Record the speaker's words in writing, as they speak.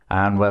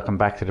And welcome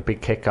back to the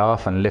big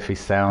kick-off on Liffey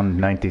Sound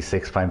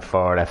 96.4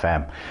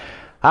 FM.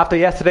 After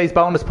yesterday's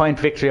bonus point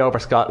victory over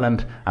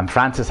Scotland and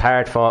France's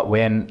hard-fought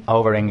win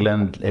over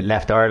England, it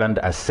left Ireland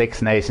as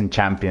Six Nations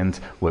champions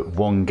with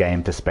one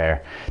game to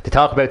spare. To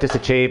talk about this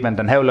achievement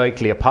and how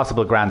likely a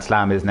possible Grand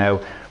Slam is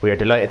now, we are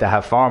delighted to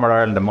have former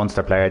Ireland and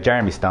Munster player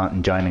Jeremy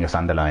Staunton joining us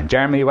on the line.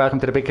 Jeremy, welcome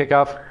to the big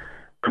kick-off.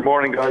 Good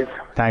morning, guys.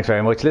 Thanks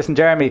very much. Listen,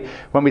 Jeremy,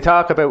 when we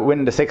talk about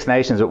winning the Six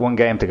Nations with one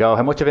game to go,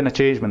 how much of an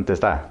achievement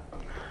is that?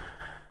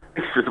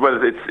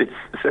 It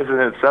says in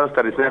itself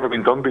that it's never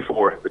been done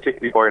before,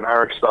 particularly by an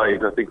Irish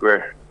side. I think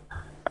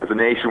as a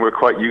nation, we're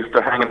quite used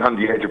to hanging on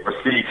the edge of our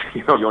seat.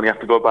 You only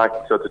have to go back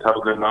to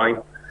 2009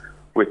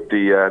 with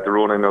the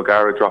Ronan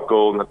O'Gara drop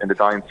goal in the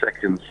dying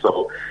seconds.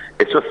 So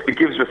it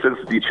gives you a sense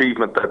of the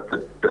achievement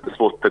that I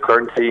suppose the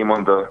current team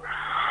under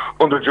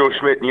Joe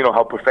Schmidt,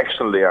 how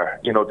professional they are.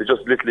 They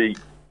just literally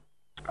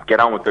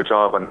get on with their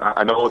job, and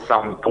I know it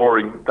sounds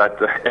boring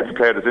that every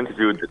player that's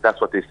interviewed,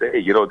 that's what they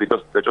say.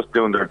 They're just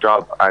doing their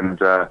job, and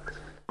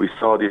we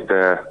saw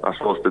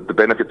the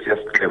benefits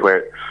yesterday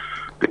where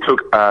they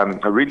took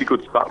a really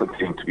good Scotland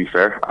team. To be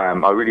fair,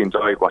 I really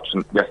enjoyed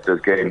watching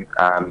yesterday's game,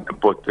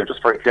 but they're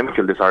just very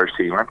clinical, this Irish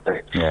team, aren't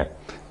they?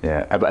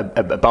 Yeah.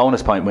 A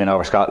bonus point win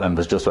over Scotland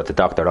was just what the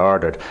doctor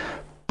ordered,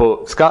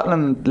 but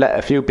Scotland let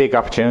a few big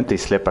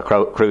opportunities slip at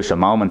crucial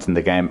moments in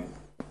the game.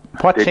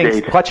 What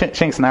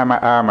chinks in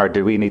our armour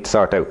do we need to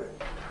sort out?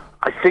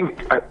 I think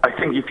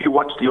if you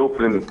watch the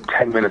opening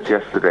 10 minutes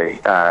yesterday,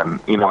 and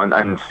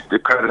the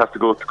credit has to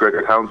go to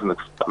Gregor Townsend, the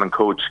Scotland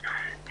coach.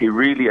 He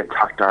really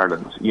attacked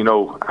Ireland.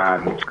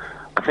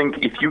 I think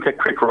if you get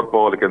quick rock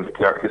ball against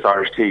this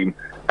Irish team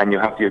and you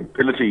have the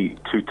ability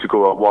to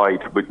go out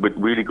wide with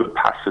really good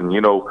passing,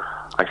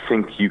 I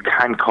think you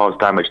can cause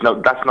damage. Now,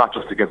 that's not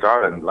just against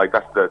Ireland. Like,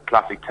 that's the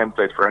classic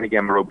template for any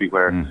game of rugby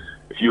where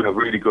if you have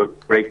really good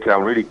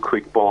breakdown, really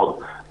quick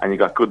ball, and you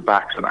got good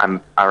backs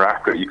and are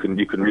accurate, you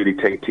can really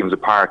take teams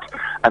apart.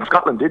 And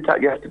Scotland did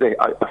that yesterday.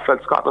 I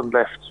felt Scotland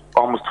left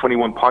almost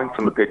 21 points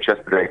on the pitch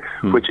yesterday,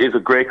 which is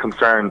a great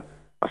concern,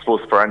 I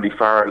suppose, for Andy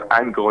Farrell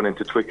and going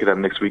into Twickenham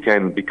next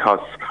weekend,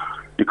 because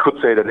you could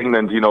say that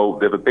England,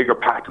 they have a bigger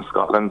pack than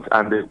Scotland,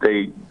 and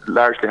they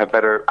largely have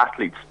better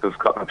athletes than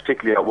Scotland,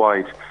 particularly out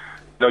wide.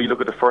 You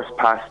look at the first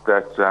pass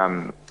that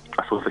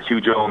I suppose that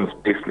Hugh Jones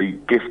basically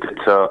gifted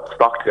to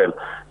Stockdale.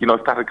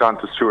 If that had gone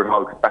to Stuart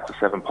Hall, that's a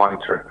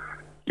 7-pointer.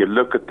 You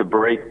look at the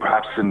break,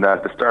 perhaps in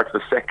the start of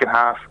the second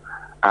half,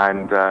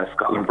 and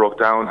Scotland broke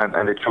down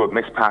and they threw a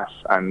miss pass,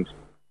 and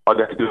all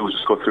they had to do was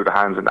just go through the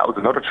hands, and that was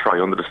another try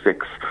under the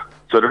sticks.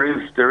 So there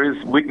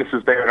is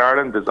weaknesses there in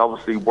Ireland. There's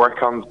obviously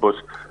work-ons, but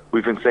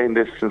we've been saying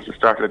this since the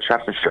start of the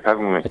championship,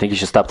 haven't we? I think you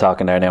should stop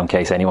talking there now in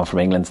case anyone from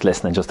England's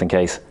listening, just in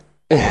case.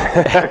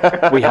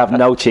 We have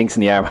no chinks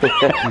in the armour.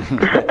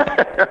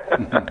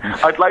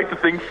 I'd like to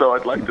think so,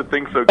 guys.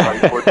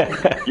 But,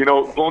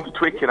 going to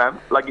Twickenham,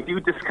 if you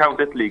discount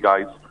Italy,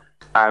 guys,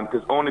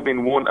 there's only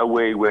been one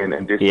away win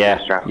in this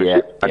year's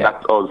championship, and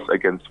that's us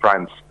against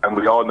France. And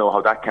we all know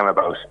how that came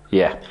about.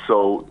 Yeah.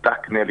 So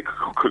that nearly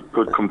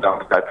could come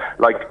down to that.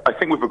 I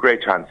think we have a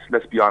great chance,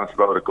 let's be honest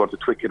about it, going to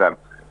Twickenham.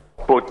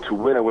 But to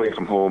win away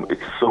from home,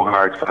 it's so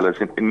hard, fellas.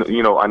 I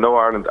know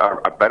Ireland are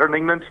better than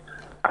England,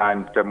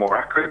 and they're more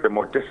accurate, they're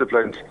more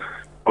disciplined,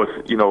 but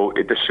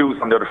the shoe's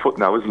on the other foot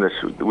now, isn't it?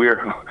 We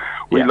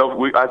love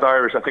as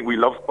Irish, I think we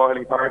love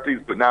spoiling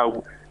parties, but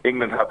now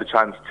England have the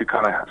chance to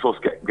kind of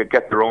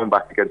get their own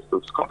back against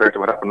us compared to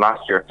what happened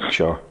last year.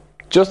 Sure.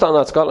 Just on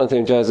that Scotland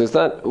team, Jez,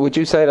 would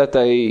you say that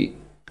they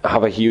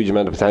have a huge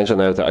amount of potential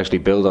now to actually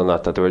build on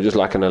that they were just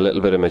lacking a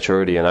little bit of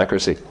maturity and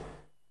accuracy?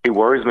 It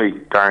worries me,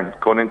 Darren,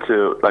 going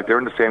into, they're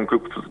in the same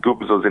group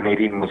as us in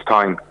 18 months'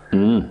 time.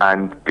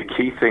 And the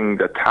key thing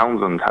that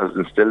Townsend has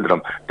instilled in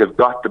them, they've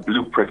got the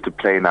blueprint to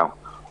play now.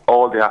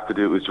 All they have to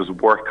do is just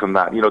work on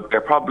that. They're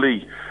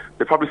probably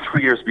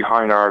 3 years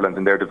behind Ireland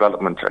in their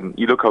development. And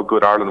you look how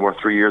good Ireland were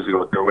 3 years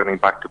ago. They were winning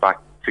back-to-back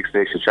Six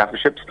Nations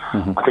championships.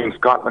 I think in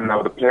Scotland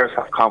now, the players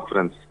have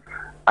confidence.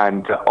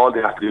 And all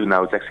they have to do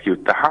now is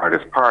execute. The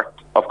hardest part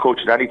of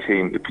coaching any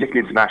team,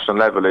 particularly international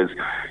level, is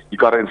you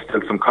got to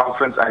instill some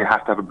confidence and you have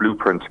to have a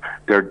blueprint.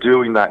 They're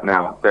doing that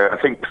now. I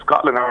think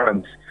Scotland,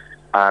 Ireland,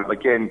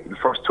 again, the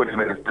first 20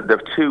 minutes,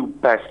 they're two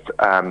best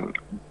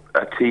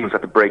teams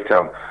at the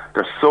breakdown.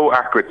 They're so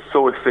accurate,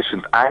 so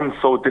efficient, and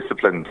so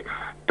disciplined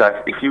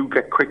that if you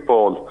get quick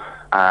ball,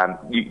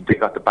 they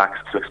got the backs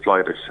to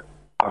exploit it.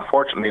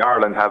 Unfortunately,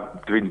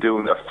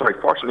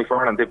 fortunately for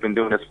Ireland, they've been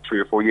doing this for 3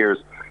 or 4 years.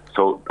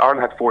 So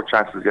Ireland had 4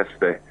 chances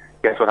yesterday.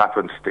 Guess what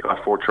happened? They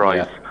got 4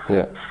 tries.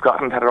 Yeah.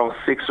 Scotland had around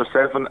 6 or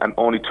 7 and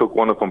only took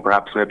one of them,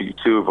 perhaps maybe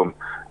 2 of them.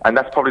 And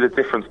that's probably the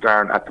difference,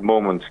 Darren, at the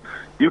moment.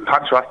 You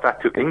contrast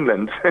that to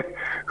England,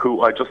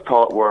 who I just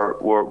thought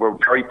were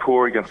very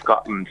poor against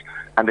Scotland,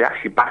 and they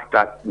actually backed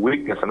that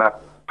weakness and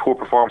that poor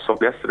performance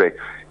of yesterday.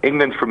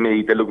 England, for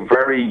me, they look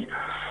very,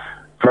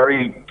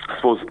 I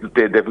suppose,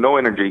 they've no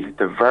energy.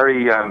 They're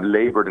very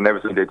laboured in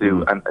everything they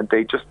do, and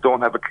they just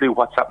don't have a clue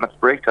what's happening at the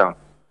breakdown.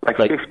 Like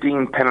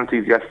 15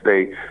 penalties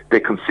yesterday they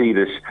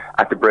conceded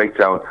at the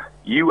breakdown.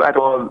 You add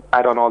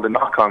on all the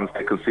knock-ons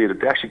they conceded.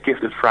 They actually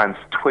gifted France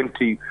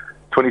 20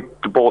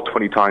 the ball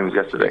 20 times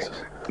yesterday.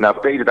 Yes. Now,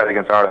 if they did that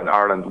against Ireland,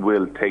 Ireland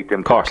will take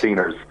them to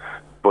cleaners.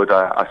 But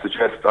I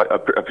suggest, I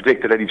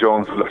predict that Eddie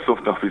Jones will have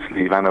something up his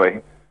sleeve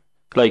anyway.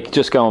 Like,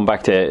 just going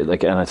back to,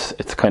 like, and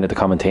it's kind of the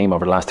common theme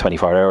over the last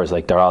 24 hours,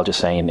 like, they're all just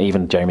saying,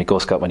 even Jeremy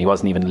Guscott, when he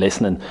wasn't even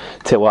listening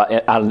to what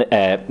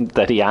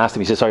that he asked him,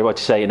 he said, sorry, what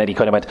you say? And then he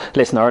kind of went,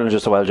 listen, Ireland's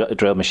just a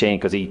well-drilled machine,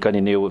 because he kind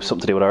of knew it was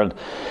something to do with Ireland.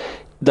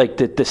 Like,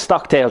 the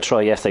Stockdale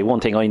try yesterday,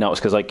 one thing I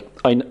noticed, because, like,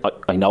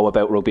 I know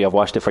about rugby, I've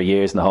watched it for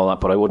years and the whole lot,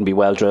 but I wouldn't be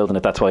well drilled in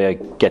it. That's why I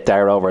get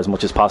Dara over as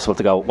much as possible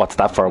to go, what's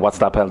that for? What's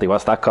that penalty?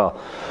 What's that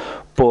call?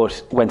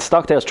 But when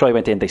Stockdale's try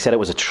went in, they said it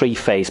was a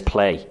 3-phase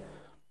play.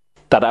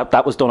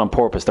 That was done on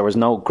purpose. There was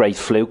no great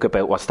fluke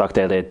about what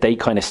Stockdale did. They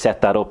kind of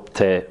set that up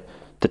to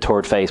the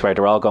third phase where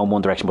they're all going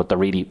one direction, but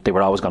they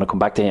were always going to come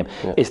back to him.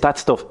 Yeah. Is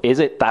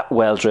it that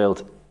well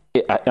drilled,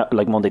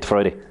 like Monday to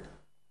Friday?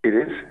 It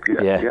is.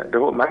 Yeah. The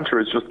whole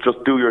mantra is just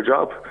do your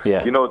job.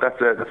 Yeah. You know,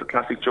 that's a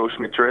classic Joe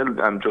Schmidt drill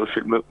and Joe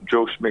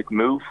Schmidt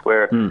move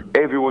where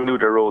everyone knew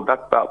their role.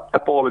 That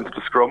ball into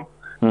the scrum.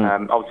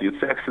 Obviously, it's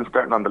Sexton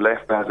starting on the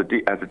left as a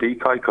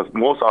decoy, because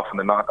most often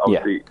than not,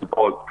 obviously, the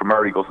ball from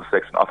Murray goes to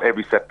Sexton off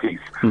every set piece.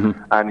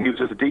 And he was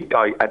just a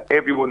decoy, and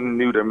everyone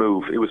knew their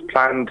move. It was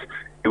planned,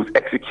 it was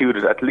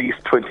executed at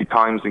least 20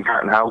 times in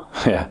Carton House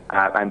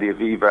and the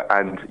Aviva,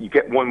 and you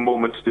get one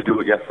moment to do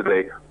it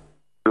yesterday.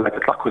 Like,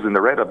 the clock was in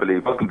the red, I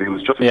believe, wasn't it? It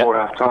was just before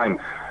half time.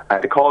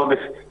 They called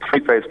it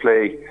 3-phase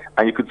play,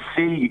 and you could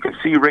see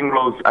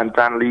Ringrose and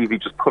Dan Levy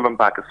just pulling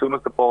back as soon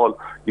as the ball.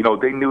 You know,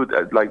 they knew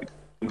that, like,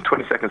 in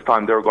 20 seconds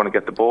time they were going to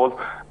get the ball,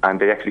 and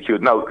they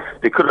executed. Now,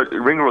 they could have,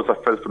 Ringrose, I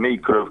felt, for me,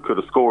 could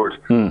have scored.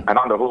 And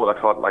on the whole, I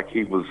thought, like,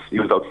 he was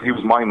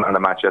my man in the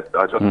match.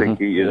 I just think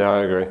he is. Yeah, I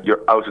agree.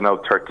 You're out and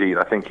out 13.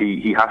 I think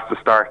he has to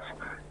start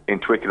in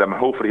Twickenham, and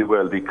hopefully he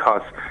will,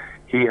 because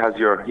he has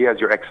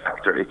your X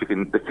factor. If the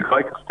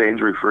guy can stay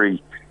injury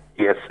free,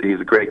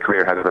 he's a great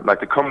career ahead of him. Like,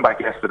 to come back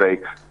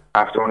yesterday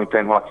after only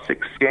playing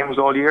 6 games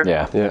all year,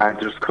 and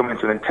to just come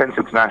into an intense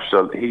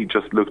international, he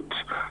just looked,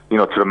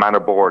 to the manner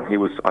born.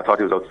 I thought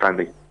he was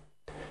outstanding.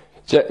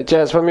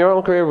 Jez, from your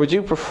own career, would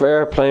you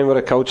prefer playing with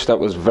a coach that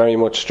was very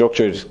much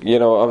structured? You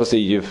know, obviously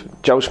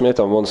you've Joe Schmidt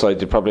on one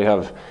side, you'd probably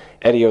have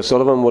Eddie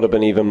O'Sullivan would have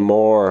been even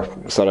more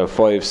sort of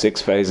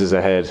 5-6 phases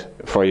ahead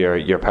for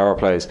your power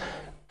plays.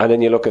 And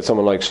then you look at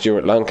someone like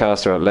Stuart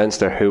Lancaster at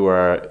Leinster,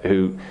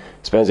 who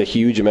spends a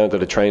huge amount of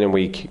the training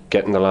week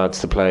getting the lads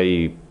to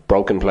play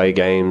broken play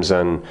games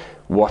and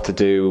what to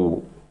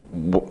do,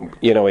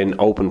 in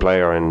open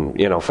play or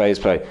in phase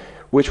play.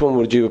 Which one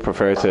would you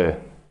prefer to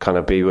kind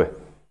of be with?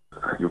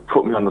 You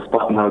put me on the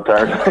spot now,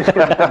 Darren.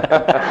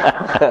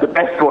 The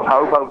best one.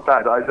 How about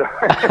that?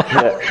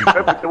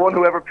 The one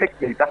who ever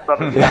picked me. That's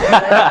not it.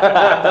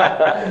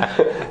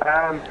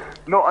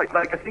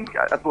 I think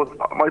I suppose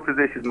my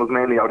position was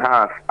mainly out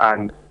half,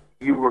 and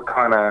you were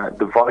kind of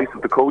the voice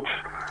of the coach.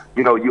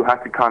 You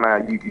had to kind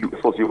of, you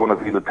suppose you want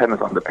to be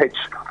independent on the pitch,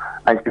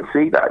 and you can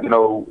see that,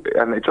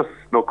 and it's just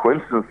no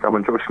coincidence that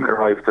when Joe Schmidt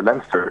arrived to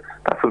Leinster,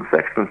 that's when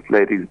Sexton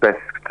played his best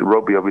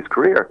rugby of his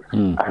career,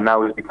 and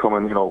now he's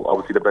becoming,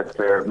 obviously the best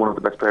player, one of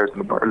the best players in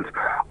the world.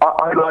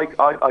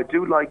 I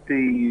do like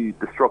the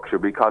structure,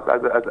 because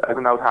as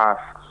an out half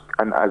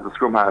and as a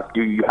scrum half,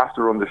 you have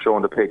to run the show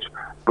on the pitch.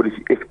 But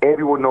if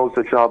everyone knows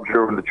their job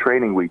during the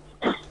training week,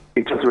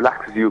 it just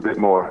relaxes you a bit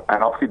more.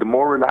 And obviously, the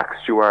more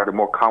relaxed you are, the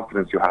more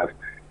confidence you have.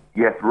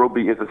 Yes,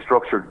 rugby is a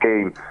structured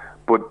game,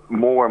 but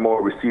more and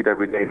more we see it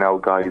every day now,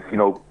 guys.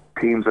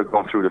 Teams are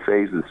going through the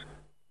phases,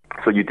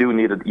 so you do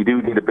need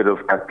a bit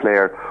of that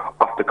player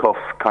off the cuff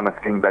kind of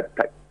thing that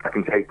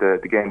can take the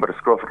game by the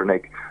scruff of the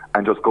neck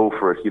and just go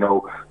for it.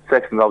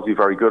 Sexton's obviously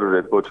very good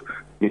at it, but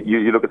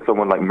you look at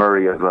someone like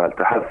Murray as well,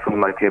 to have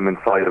someone like him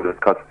inside of it,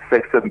 because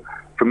Sexton,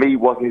 for me,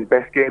 wasn't his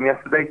best game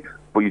yesterday,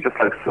 but you just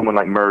have someone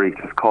like Murray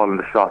just calling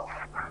the shots,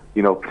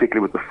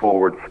 particularly with the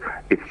forwards.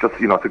 It's just,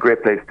 it's a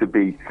great place to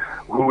be.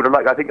 Who would have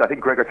liked? I think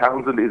Gregor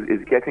Townsend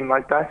is getting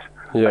like that.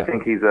 Yeah. I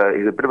think he's a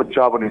bit of a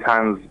job on his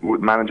hands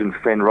with managing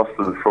Finn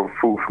Russell.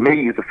 For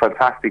me, he's a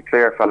fantastic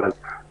player, fellas.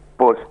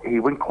 But he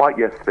went quiet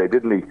yesterday,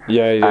 didn't he?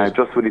 Yeah, he did.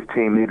 Just when his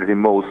team needed him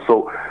most.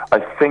 So I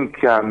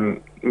think,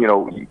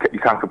 you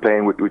can't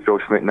complain with Joe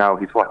Schmidt now.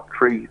 He's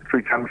three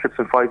championships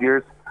in 5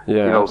 years.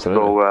 Yeah,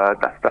 absolutely. So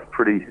that's a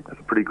pretty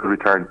good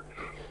return.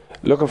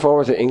 Looking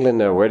forward to England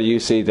now, where do you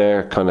see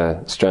their kind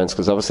of strengths?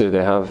 Because obviously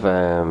they have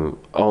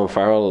Owen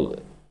Farrell.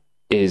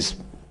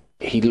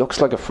 He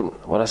looks like a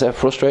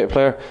frustrated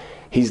player.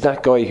 He's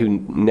that guy who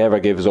never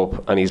gives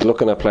up, and he's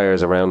looking at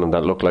players around him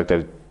that look like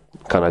they've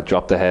kind of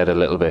dropped ahead a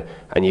little bit,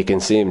 and you can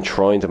see him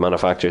trying to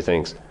manufacture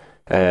things.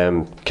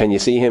 Can you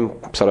see him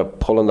sort of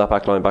pulling that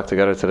back line back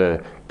together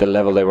to the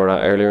level they were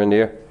at earlier in the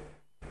year?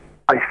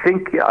 I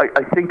think he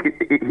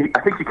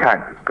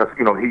can, because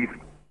he's,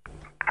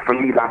 for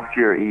me last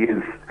year, he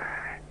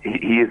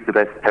is the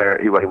best player.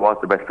 He was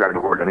the best player in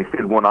the world, and he's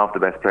still one of the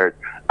best players.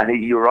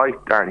 And you're right,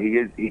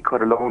 Darren. He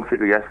cut a lone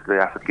figure yesterday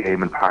after the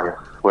game in Paris,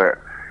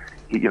 where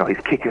his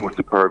kicking was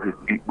superb.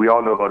 We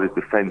all know about his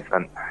defence,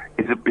 and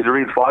he's a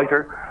real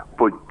fighter.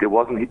 But he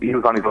was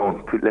on his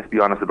own. Let's be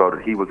honest about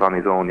it. He was on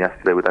his own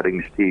yesterday with that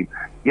English team.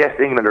 Yes,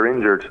 England are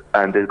injured,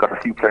 and they've got a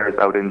few players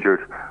out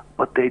injured,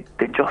 but they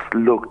just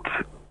looked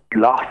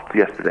lost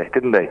yesterday,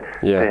 didn't they?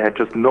 Yeah. They had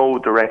just no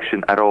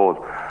direction at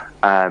all.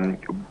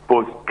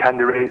 But can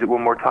they raise it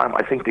one more time?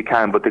 I think they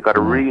can, but they've got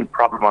a real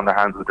problem on their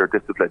hands with their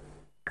discipline.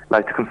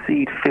 Like, to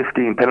concede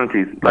 15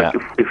 penalties, like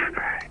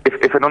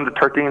if an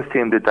under-13s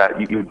team did that,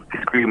 you'd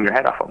scream your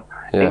head off them.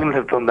 Yeah. England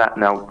have done that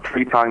now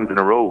 3 times in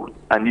a row,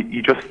 and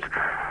you just,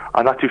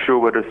 I'm not too sure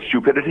whether it's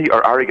stupidity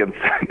or arrogance.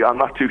 I'm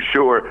not too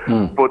sure,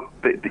 but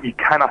you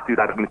cannot do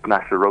that in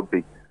international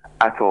rugby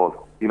at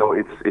all.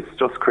 It's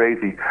just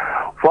crazy.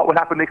 What will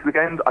happen next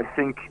weekend? I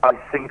think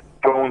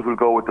Jones will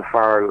go with the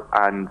Farrell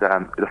and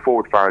the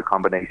forward Farrell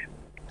combination.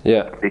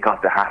 Yeah, because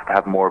they have to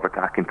have more of an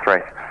attacking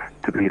threat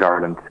to beat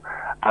Ireland.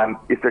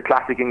 It's their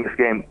classic English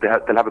game.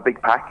 They'll have a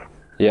big pack.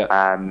 Yeah.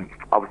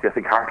 Obviously, I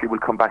think Hartley will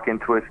come back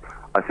into it.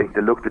 I think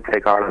they look to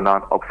take Ireland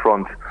on up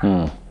front.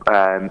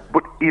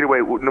 But either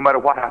way, no matter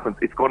what happens,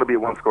 it's going to be a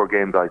one-score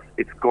game, guys.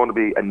 It's going to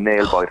be a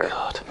nail-biter.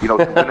 To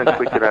win in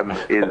Twickenham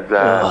is,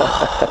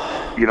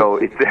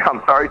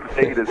 I'm sorry to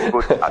say this,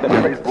 but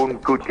there is one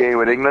good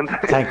game in England.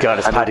 Thank God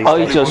it's Paddy's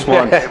I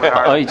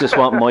just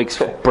want Mike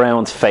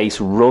Brown's face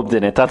rubbed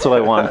in it. That's what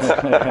I want.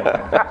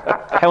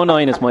 How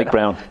annoying is Mike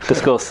Brown?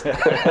 Discuss.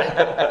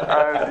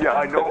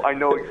 I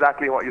know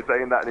exactly what you're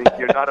saying. That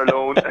you're not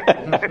alone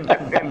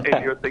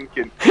in your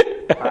thinking.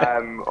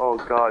 Oh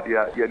God,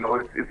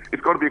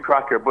 it's going to be a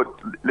cracker. But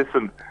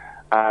listen,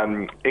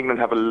 England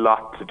have a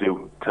lot to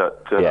do to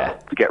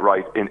get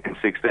right in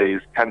 6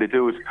 days. Can they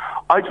do it?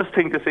 I just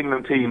think this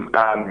England team,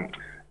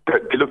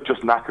 they look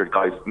just knackered,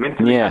 guys,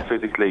 mentally and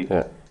physically.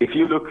 Yeah. If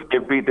you look,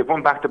 they've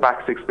won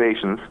back-to-back 6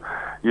 Nations.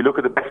 You look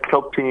at the best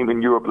club team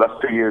in Europe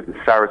last 2 years, the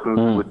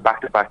Saracens, with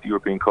back-to-back the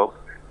European Cup.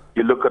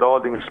 You look at all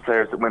the English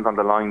players that went on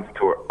the Lions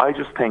tour. I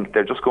just think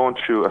they're just going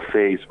through a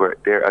phase where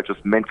they are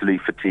just mentally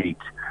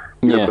fatigued.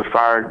 You look at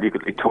Farrell, you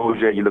look at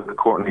Itoje, you look at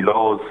Courtney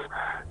Laws.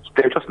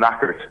 They're just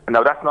knackered.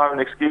 Now, that's not an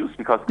excuse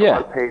because they're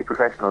well-paid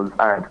professionals.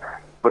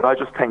 But I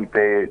just think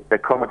they're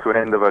coming to an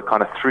end of a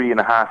kind of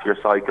 3.5-year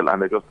cycle,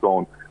 and they're just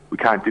going, we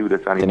can't do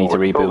this anymore. They need to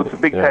reboot. So it's a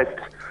big test.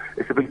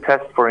 It's a big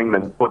test for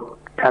England. But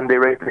can they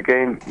raise the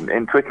game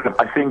in Twickenham?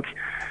 I think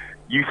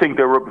you think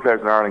their rugby players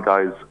in Ireland,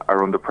 guys,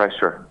 are under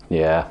pressure.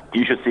 Yeah.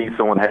 You should see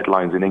someone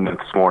headlines in England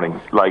this morning.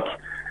 Like,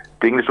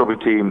 the English rugby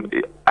team,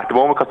 at the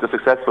moment, because they're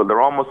successful, they're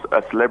almost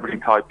a celebrity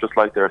type, just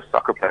like their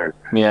soccer players.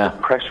 Yeah. The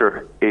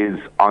pressure is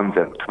on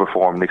them to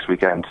perform next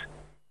weekend.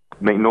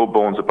 Make no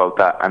bones about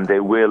that. And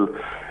it will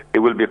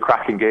be a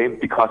cracking game,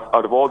 because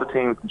out of all the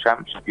teams in the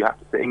Championship, you have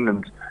to say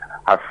England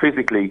are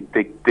physically,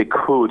 they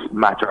could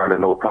match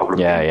Ireland, no problem.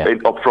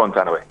 Up front,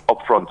 anyway.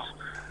 Up front.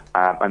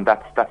 And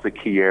that's a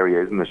key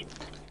area, isn't it?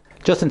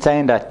 Just in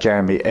saying that,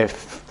 Jeremy,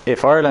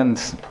 if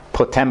Ireland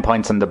put 10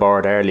 points on the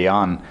board early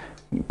on,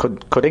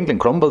 could England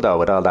crumble though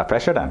with all that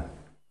pressure then?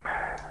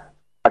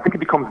 I think it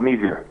becomes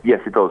easier. Yes,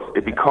 it does.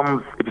 It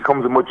becomes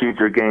a much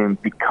easier game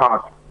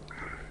because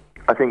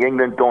I think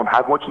England don't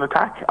have much in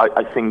attack.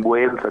 I think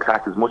Wales'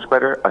 attack is much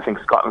better. I think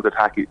Scotland's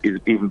attack is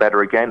even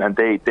better again, and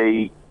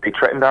they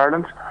threatened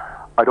Ireland.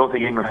 I don't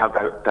think England have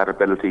that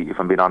ability, if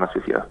I'm being honest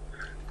with you.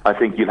 I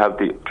think you'll have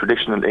the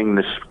traditional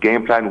English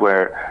game plan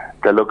where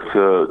they look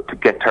to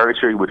get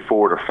territory with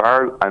forward or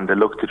Farrell, and they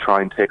look to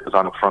try and take us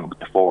on up front with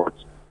the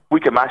forwards. We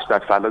can match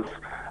that, fellas,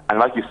 and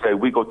like you say,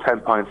 we go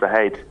 10 points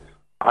ahead.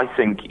 I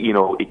think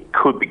it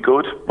could be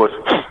good, but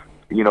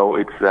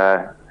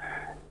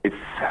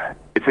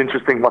it's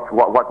interesting what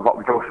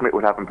Joe Schmidt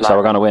would have in plan. So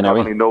we're going to win, are we?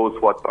 Nobody knows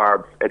what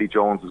barbs Eddie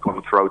Jones is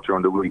going to throw out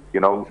during the week. Be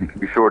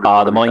sure.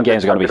 The mind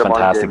games are going to be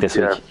fantastic this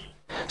week.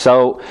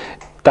 So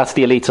that's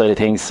the elite side of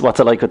things. What's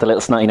it like with the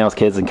little snotty-nosed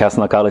kids in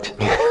Castleknock College?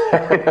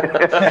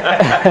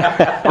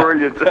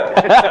 Brilliant.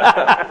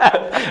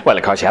 Well,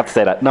 of course you have to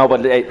say that. No,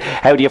 but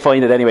how do you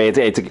find it anyway?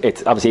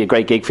 It's obviously a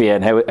great gig for you,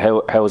 and how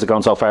has it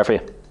gone so far for you?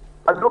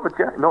 I love it.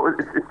 Yeah, no,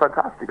 it's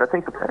fantastic. I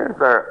think the players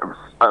are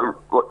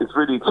it's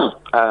really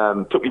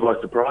took me by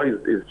surprise.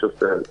 Is just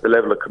the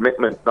level of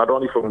commitment, not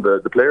only from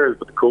the players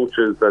but the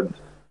coaches and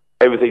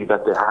everything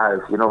that they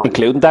have.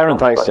 Including Darren.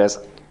 Thanks, Jess.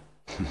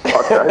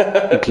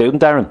 Including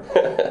Darren.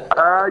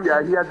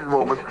 Yeah, he has his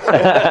moments.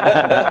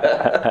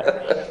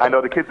 I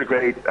know the kids are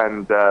great,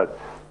 and the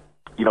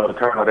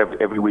turnout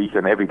every week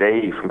and every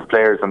day from the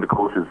players and the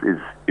coaches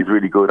is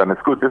really good, and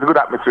it's good. There's a good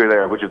atmosphere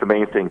there, which is the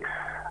main thing.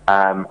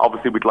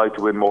 Obviously, we'd like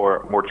to win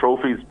more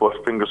trophies, but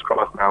fingers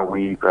crossed. Now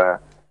we've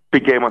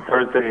big game on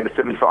Thursday in the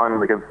Sydney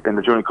final in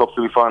the Junior Cup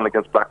semi-final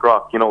against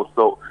Blackrock.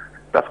 So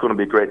that's going to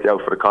be a great day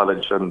out for the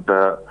college, and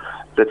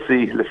let's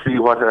see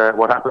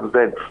what happens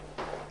then.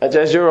 And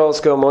Jez, your old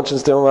school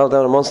Munchins doing well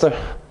down in Munster?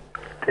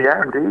 They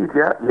are indeed,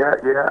 yeah.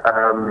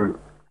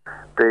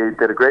 They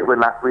did a great win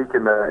last week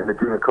in the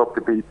Junior Cup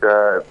to beat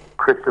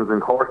Christians in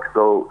Cork,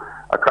 so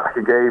a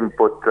cracking game.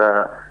 But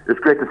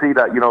it's great to see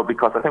that,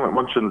 because I think with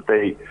Munchins,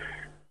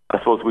 I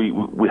suppose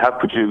we have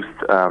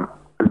produced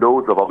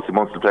loads of obviously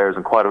Munster players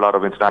and quite a lot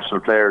of international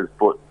players,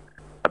 but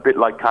a bit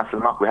like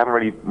Castleknock.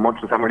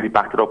 Munsters haven't really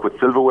backed it up with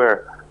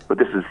silverware, but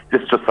this is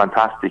just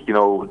fantastic.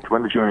 To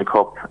win the Junior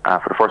Cup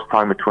for the first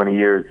time in 20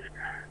 years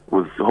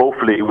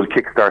hopefully it will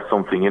kickstart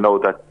something.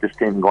 That this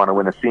team can go on and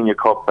win a Senior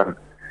Cup, and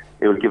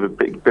it will give a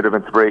bit of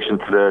inspiration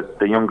to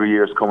the younger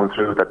years coming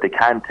through, that they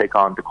can take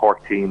on the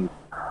Cork teams,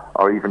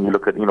 or even you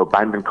look at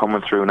Bandon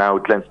coming through now,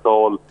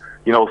 Glenstall.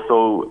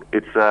 So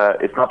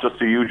it's not just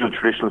the usual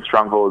traditional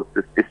strongholds.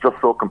 It's just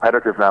so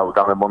competitive now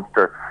down in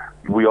Munster.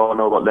 We all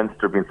know about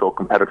Leinster being so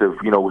competitive,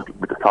 with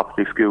the top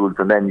 6 schools,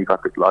 and then you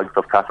got the likes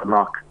of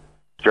Castleknock,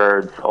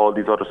 Jards, all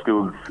these other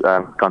schools,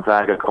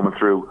 Gonzaga coming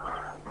through.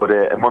 But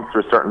Munster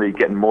is certainly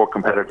getting more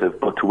competitive.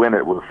 But to win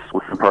it was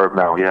superb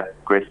now. Yeah,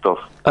 great stuff.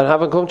 And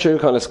having come through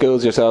kind of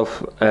schools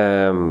yourself,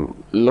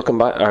 looking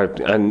back,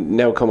 and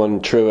now coming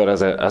through it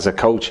as a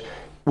coach,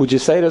 would you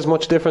say there's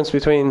much difference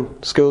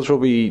between schools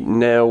rugby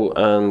now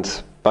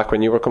and back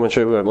when you were coming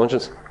through at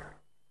Munchins?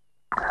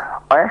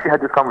 I actually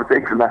had this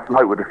conversation last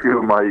night with a few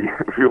of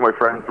my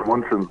friends from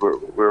Munchins.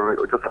 We're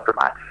just after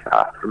match,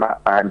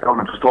 and I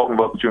was just talking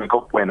about the Junior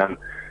Cup win, and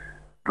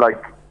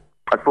like,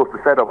 I suppose the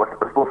setup, when I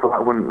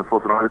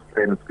was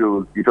playing in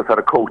school, you just had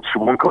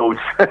one coach.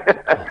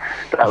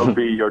 That would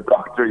be your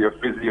doctor, your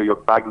physio, your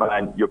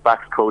bagman, your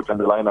backs coach, and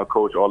the line-out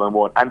coach all in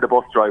one, and the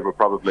bus driver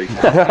probably.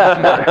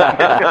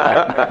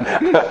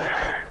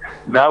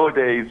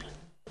 Nowadays,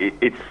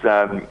 it's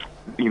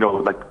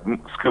like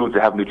schools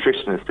that have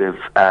nutritionists, they have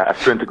a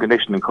strength and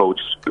conditioning coach,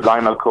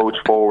 line-out coach,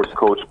 forwards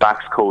coach,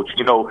 backs coach.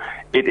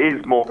 It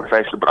is more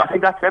professional, but I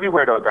think that's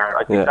everywhere though, Darren.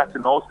 I think that's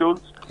in all schools.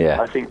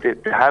 I think they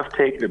have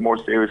taken it more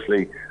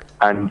seriously,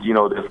 and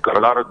they've got a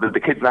lot of the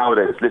kids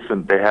nowadays.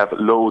 Listen, they have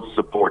loads of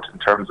support in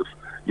terms of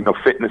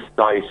fitness,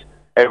 diet,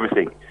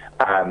 everything.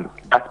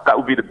 That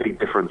would be the big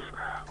difference.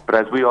 But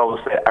as we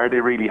always say, are they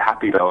really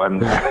happy though?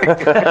 And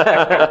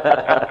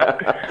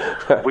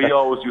we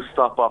always used to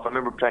stop off. I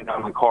remember playing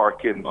down in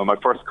Cork on my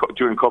first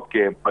Junior Cup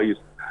game. We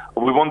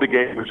won the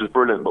game, which was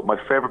brilliant. But my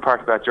favourite part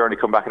of that journey,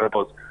 come back and it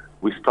was,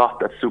 we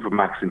stopped at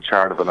Supermax in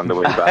Charleville on the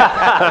way back.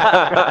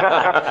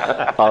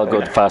 All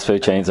good fast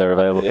food chains are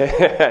available.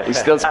 Yeah, he's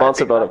still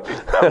sponsored by them.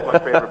 That was my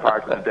favourite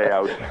part of the day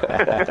out.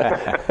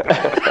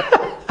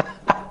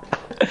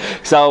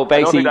 So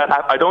basically,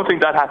 I don't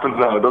think that happens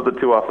now. It does it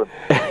too often.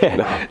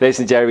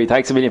 Listen, Jeremy,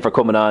 thanks a million for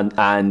coming on,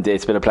 and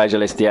it's been a pleasure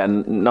listening to you.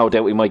 And no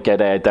doubt we might get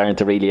Darren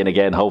to reel in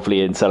again,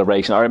 hopefully in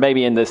celebration, or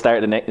maybe in the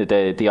start of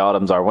the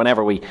autumns, or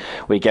whenever we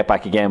get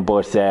back again.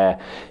 But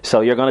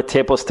so you're going to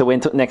tip us to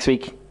win next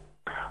week?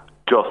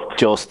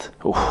 Just.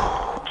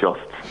 All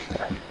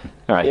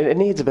right. It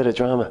needs a bit of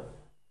drama.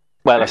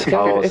 Well, I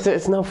suppose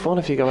it's no fun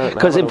if you go out.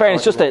 Because in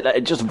fairness,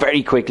 just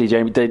very quickly,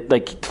 Jeremy,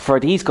 for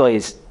these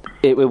guys,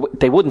 they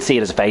wouldn't see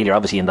it as a failure,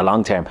 obviously, in the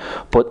long term.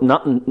 But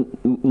not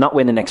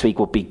winning next week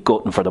would be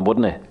gutting for them,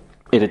 wouldn't it?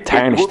 It'd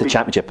tarnish the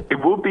championship.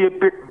 It would be a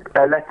bit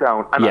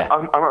letdown. And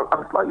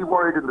I'm slightly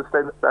worried in the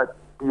sense that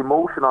the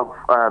emotion of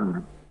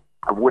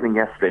winning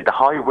yesterday, the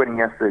high of winning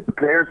yesterday, the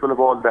players will have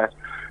all that.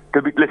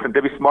 There'll be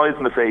smiles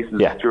on the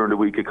faces during the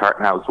week at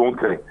Carton House,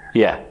 won't they?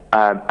 Yeah.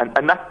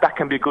 And that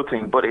can be a good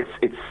thing, but it's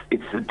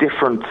a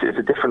different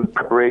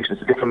preparation,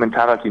 it's a different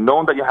mentality.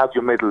 Knowing that you have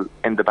your medal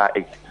in the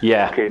bag.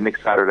 Yeah. Okay,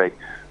 next Saturday.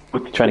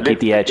 But trying to keep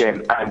the edge.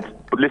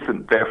 But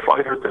listen, they're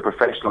fighters, they're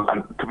professionals,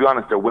 and to be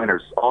honest, they're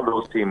winners. All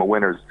those teams are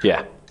winners.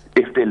 Yeah.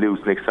 If they lose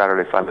next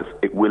Saturday, fellas,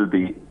 it will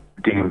be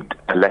deemed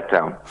a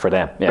letdown for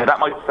them. Yeah. Now, that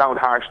might sound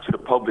harsh to the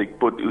public,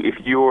 but if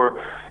you're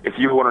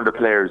one of the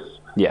players,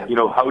 how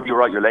do you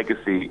write your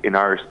legacy in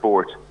Irish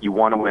sport? You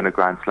want to win a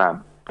Grand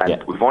Slam,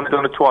 and we've only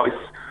done it twice.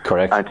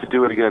 Correct. And to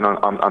do it again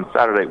on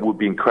Saturday would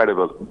be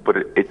incredible, but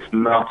it's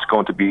not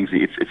going to be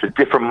easy. It's a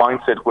different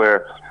mindset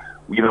where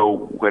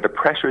the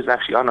pressure is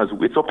actually on us.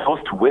 It's up to us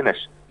to win it.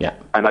 Yeah.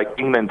 And like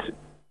England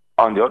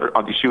on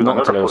the shoes on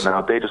the other foot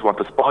now, they just want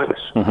to spoil it.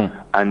 Mm-hmm.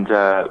 And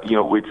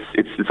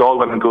it's all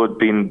well and good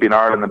being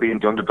Ireland and being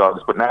the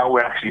underdogs, but now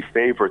we're actually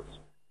favourites,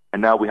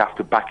 and now we have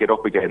to back it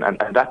up again, and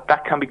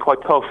that can be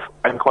quite tough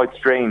and quite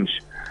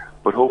strange.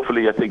 But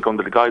hopefully, I think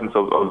under the guidance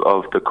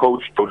of the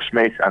coach, Doug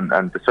Schmidt, and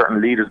the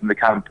certain leaders in the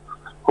camp,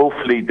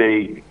 hopefully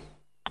they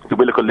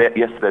will look at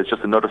yesterday as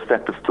just another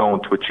stepping stone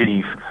to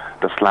achieve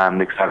the slam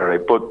next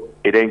Saturday. But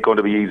it ain't going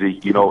to be easy.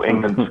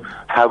 England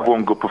have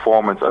one good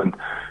performance, and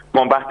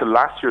going back to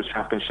last year's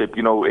championship,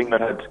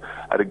 England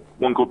had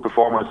one good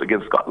performance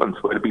against Scotland,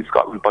 where they beat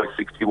Scotland by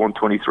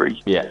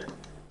 61-23. Yeah.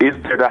 Is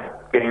there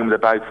that game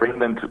about for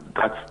England?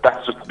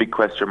 That's just a big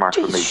question mark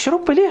for me. Shut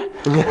up, will you?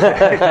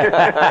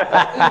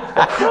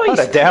 What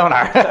a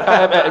downer.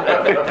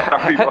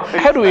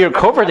 How do we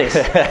recover this?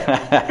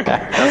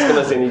 That's going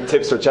to say any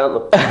tips for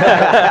Cheltenham.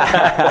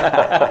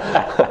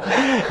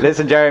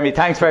 Listen, Jeremy,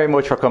 thanks very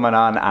much for coming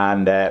on,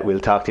 and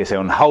we'll talk to you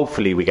soon.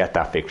 Hopefully we get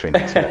that victory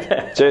next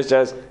week. Cheers,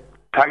 Jez.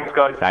 Thanks,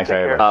 guys. Thanks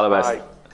very much. All the best. Bye.